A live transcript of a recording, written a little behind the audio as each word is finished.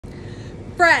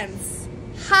Friends,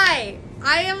 hi,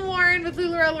 I am Lauren with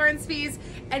Lularoe Lauren's Fees,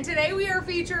 and today we are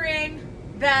featuring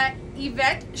the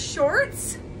Yvett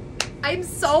shorts. I'm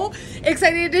so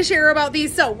excited to share about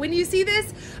these. So when you see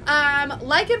this,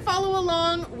 like and follow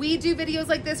along. We do videos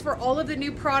like this for all of the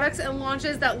new products and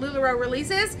launches that Lularoe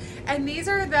releases. And these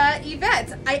are the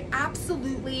Yvetts. I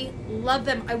absolutely love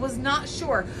them. I was not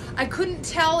sure. I couldn't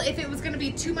tell if it was gonna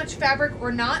be too much fabric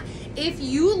or not. If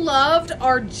you loved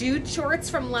our Jude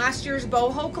shorts from last year's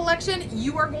boho collection,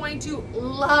 you are going to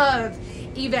love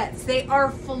Yvetts. They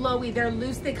are flowy, they're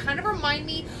loose. They kind of remind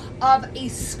me of a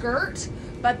skirt,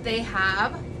 but they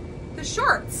have the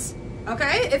shorts,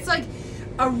 okay? It's like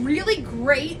a really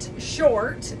great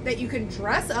short that you can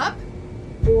dress up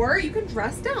or you can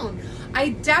dress down. I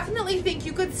definitely think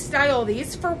you could style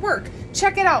these for work.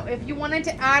 Check it out. If you wanted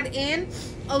to add in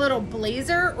a little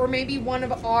blazer or maybe one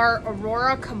of our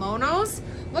Aurora kimonos,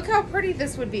 look how pretty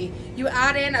this would be. You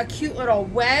add in a cute little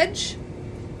wedge.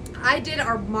 I did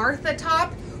our Martha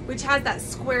top, which has that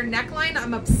square neckline.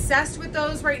 I'm obsessed with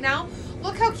those right now.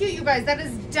 Look how cute, you guys. That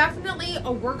is definitely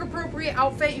a work appropriate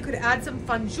outfit. You could add some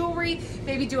fun jewelry,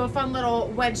 maybe do a fun little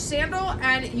wedge sandal,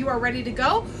 and you are ready to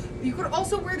go. You could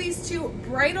also wear these to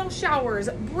bridal showers,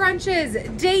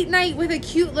 brunches, date night with a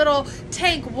cute little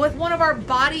tank with one of our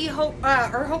Hope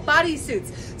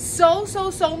bodysuits.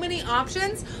 So many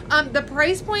options. The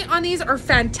price point on these are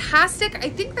fantastic. I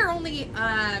think they're only,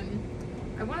 I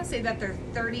want to say that they're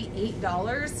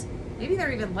 $38. Maybe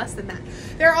they're even less than that.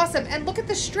 They're awesome. And look at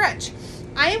the stretch.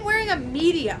 I am wearing a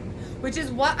medium, which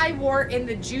is what I wore in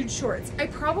the Jude shorts. I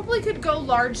probably could go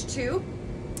large too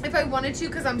if I wanted to,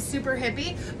 because I'm super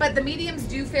hippie, but the mediums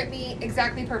do fit me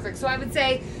exactly perfect. So I would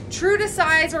say true to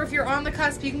size, or if you're on the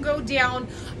cusp, you can go down.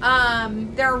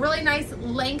 They're a really nice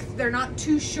length. They're not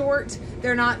too short.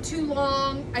 They're not too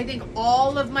long. I think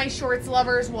all of my shorts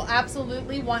lovers will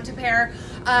absolutely want to pair.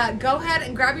 Go ahead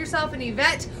and grab yourself an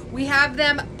Yvett. We have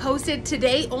them posted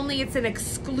today, only it's an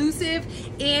exclusive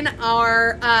in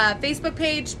our Facebook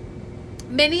page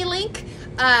mini link.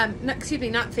 Excuse me,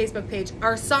 not Facebook page,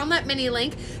 our Sonlet mini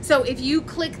link. So if you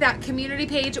click that community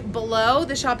page below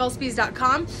the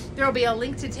shoplspees.com, there will be a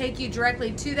link to take you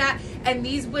directly to that, and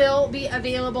these will be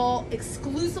available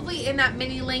exclusively in that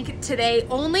mini link today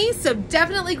only. So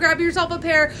definitely grab yourself a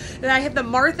pair. Then I have the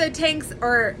Martha tanks,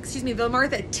 or excuse me, the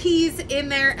Martha tees in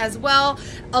there as well,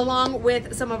 along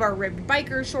with some of our ribbed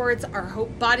biker shorts, our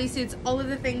Hope bodysuits. All of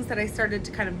the things that I started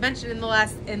to kind of mention in the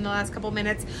last couple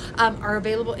minutes are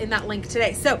available in that link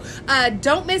today. So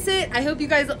don't miss it. I hope you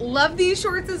guys love these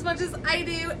shorts as much as I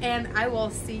do, and I will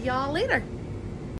see y'all later.